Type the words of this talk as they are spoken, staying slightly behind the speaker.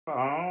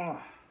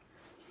Ah,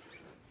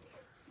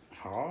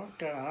 oh,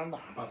 caramba.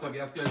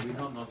 ¿Sabías que el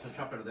vino no se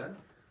echa a perder?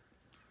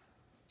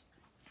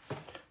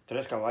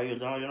 3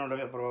 caballos, no, yo no lo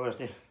había probado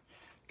este.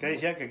 ¿Qué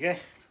decía que qué?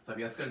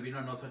 ¿Sabías que el vino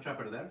no se echa a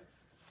perder?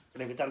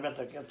 Le quitarme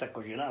hasta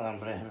cocinada,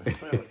 hombre. Me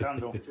estoy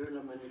ahorcando.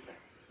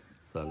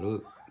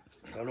 Salud.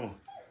 Salud.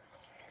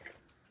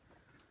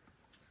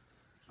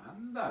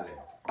 Ándale.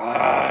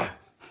 ¡Ah!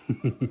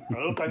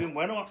 Salud, está bien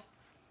bueno.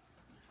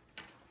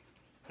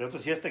 Pero esto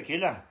sí es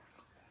tequila.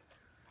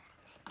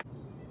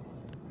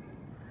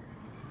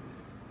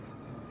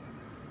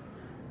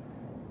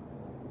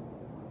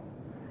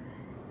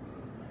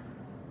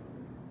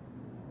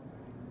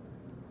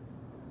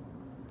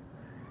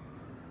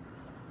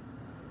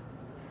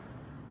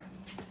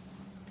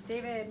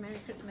 David, Merry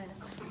Christmas.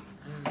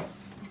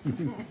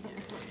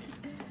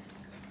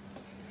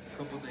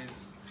 Couple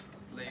days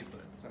late,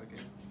 but it's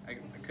okay. I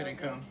couldn't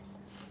come.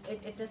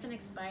 It doesn't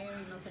expire,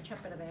 no se echa a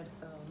perder,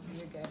 so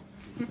you're good.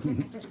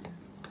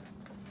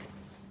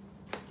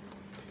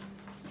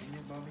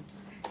 Bobby?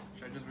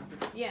 Should I just rip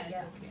it? Yeah,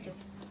 okay.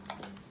 Just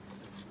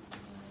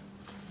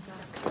got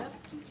a cup,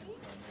 Gigi?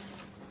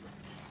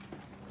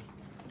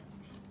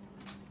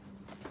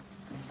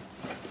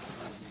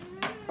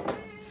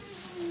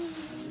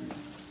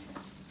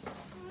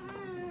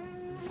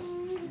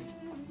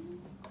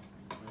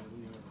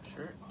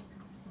 Sure.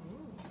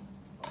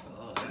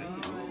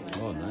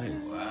 Oh,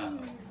 nice. Wow.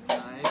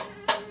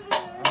 Nice.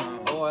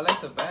 Oh, I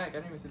like the back. I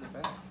didn't even see the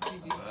back.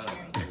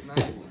 It's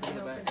nice. In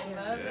the back.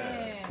 Love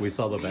it. We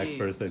saw the back Sweet.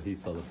 first and he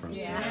saw the front.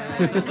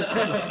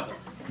 Yeah.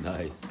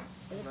 Nice.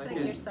 It looks Like like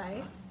it. your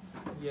size.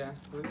 Yeah,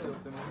 we could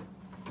open it.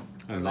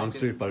 And long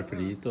sleeve para el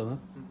frillito, ¿no?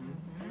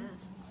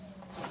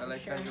 I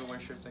like casual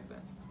white shirts like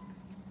that.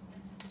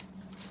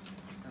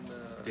 And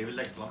the David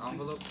likes long sleeves.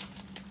 envelope.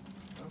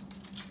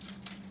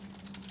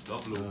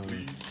 Long sleeves,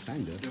 please.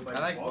 Kinda. I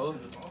like both.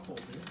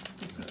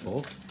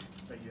 Both?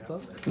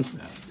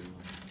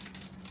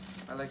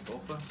 I like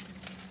both.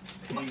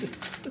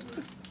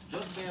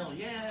 Junk mail,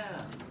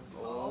 yeah.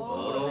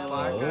 Puro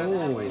vaca,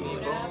 Oh.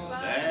 buenito.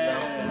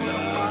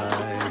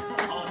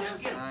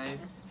 Nice.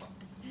 Nice.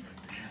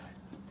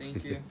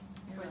 Thank you.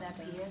 For that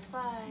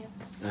PS5.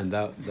 And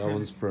that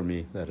one's for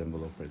me, that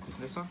envelope right there.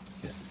 This one?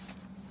 Yeah.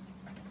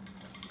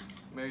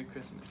 Merry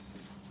Christmas.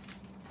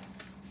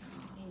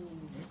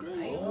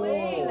 Ay,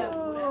 güey, la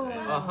pura.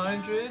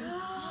 100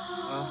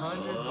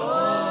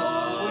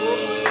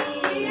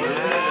 bucks.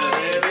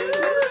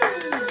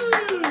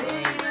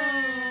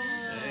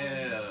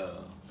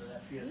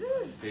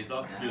 Pays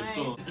off to you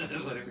soon.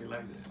 Whatever you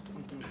liked it.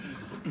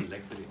 He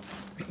liked it.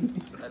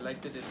 I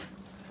liked it.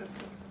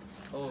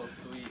 Oh,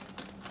 sweet.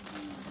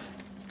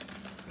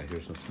 I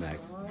hear some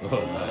snacks.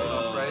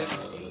 Oh, nice.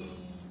 Fries.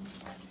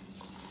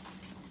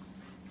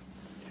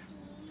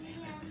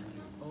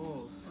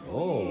 Oh, sweet.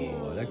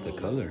 Oh, I like the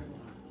color.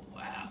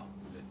 Wow.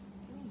 This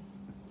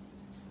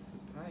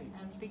is tight. I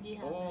don't think you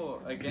have Oh,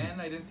 again,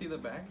 I didn't see the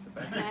back. The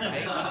back is That's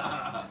nice.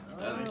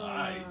 Oh,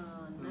 nice.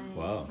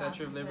 Wow.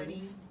 Statue of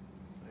Liberty.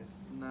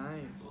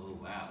 Nice. Oh,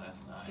 wow, that's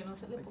Que no nice.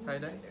 se le Like ponga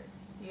tie-dye? glitter.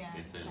 Yeah,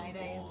 It's in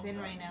tie-dye. It's in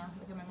all right now.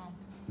 Look at my mom.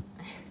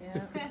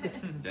 Yeah.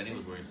 Danny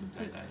was wearing some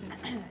tie-dye.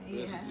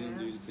 Yeah.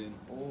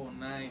 Oh,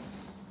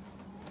 nice.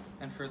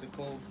 And for the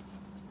cold.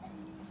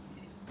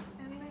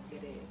 And look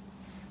at it.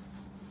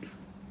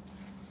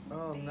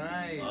 Oh,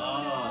 nice.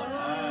 Oh,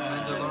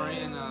 nice.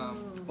 Mandalorian.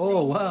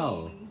 Oh,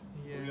 wow.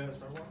 Yeah.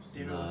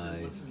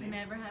 Nice.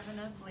 Never have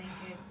enough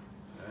blankets.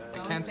 I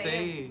Don't can't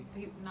say.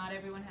 it. Not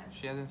everyone has.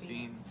 She hasn't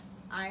seen.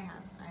 I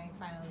have. I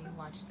finally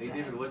watched Hey, that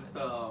David, what's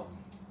episode.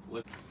 the,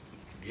 what?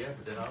 Yeah,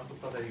 but then I also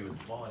saw that he was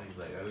small and he's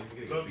like, I was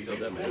gonna So get beat up.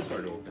 That man's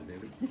hard to open,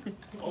 David.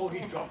 Oh, he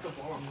dropped the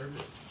ball on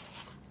purpose.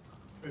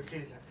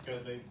 Okay,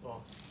 because they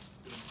fall.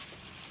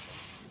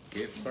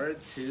 Gift card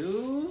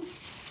to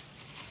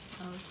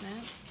Oh,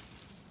 snap.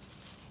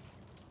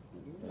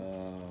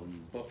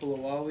 Buffalo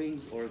Wild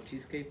Wings or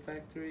Cheesecake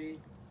Factory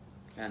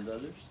and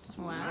others.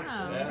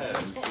 Wow. Yeah.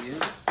 Thank you.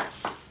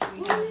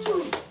 We have a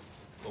choice.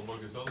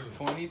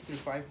 20 through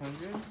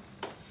 500.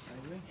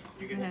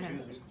 You get to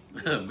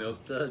choose. Milk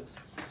duds.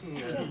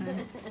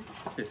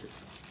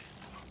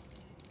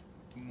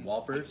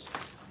 Whoppers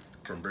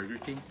from Burger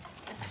King.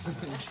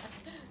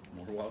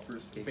 More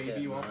Whoppers. Kit Baby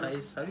Kat, Whoppers.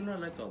 nice. How do you not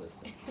like all this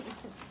stuff?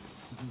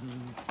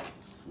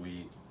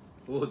 Sweet.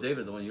 Oh,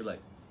 David's the one you like.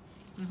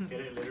 Get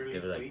it literally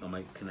David's like, sweet. I'm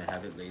like, can I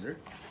have it later?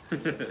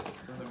 Those are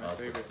my Awesome,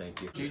 favorite.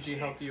 thank you. Gigi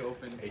helped you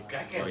open. Hey, Oh,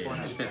 crackhead. yeah.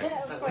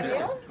 For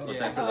real?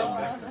 Thank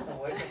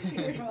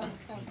you. You're welcome.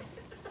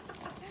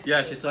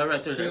 Yeah, she saw it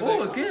right there. She's like,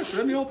 oh, a gift.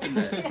 Let me open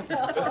that. Oh my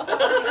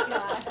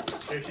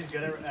God. She's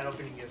good at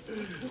opening gifts.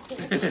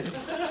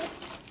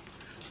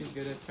 She's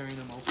good at tearing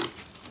them open.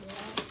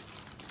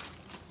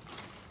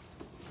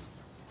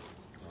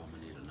 Oh, I'm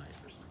gonna need a knife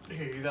or something.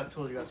 Here, you got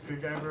tools. You got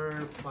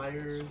screwdriver,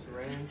 pliers,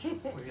 wrench.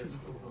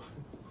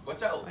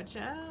 Watch out. Watch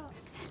out.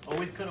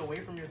 Always cut away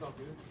from yourself,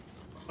 dude.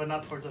 But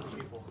not towards other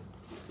people.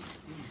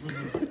 There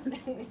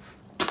you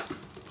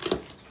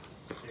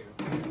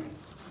go.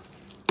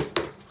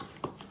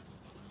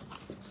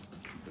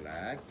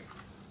 Black.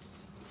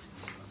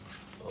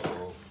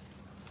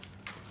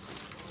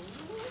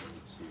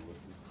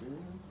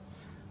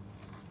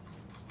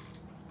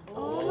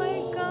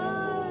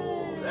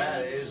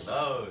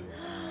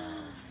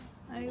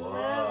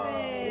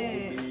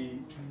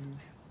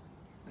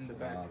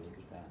 back. Wow, look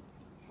at that.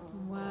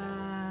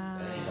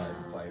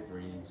 Wow. Five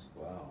rings.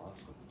 Wow,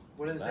 awesome.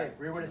 What does it say?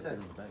 Read what it says.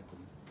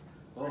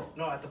 Oh,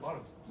 No, at the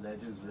bottom.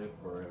 legends live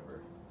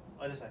forever.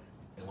 Other side.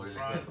 And what does it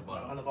say at the On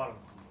bottom? the bottom.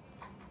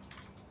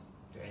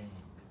 Dang.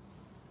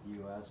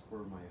 You asked for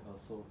my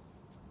hustle.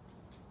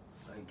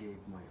 I gave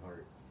my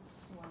heart.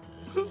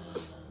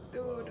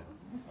 Dude.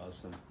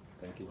 Awesome.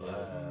 Thank you,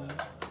 Wow.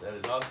 Dad. That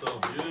is also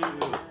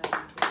beautiful.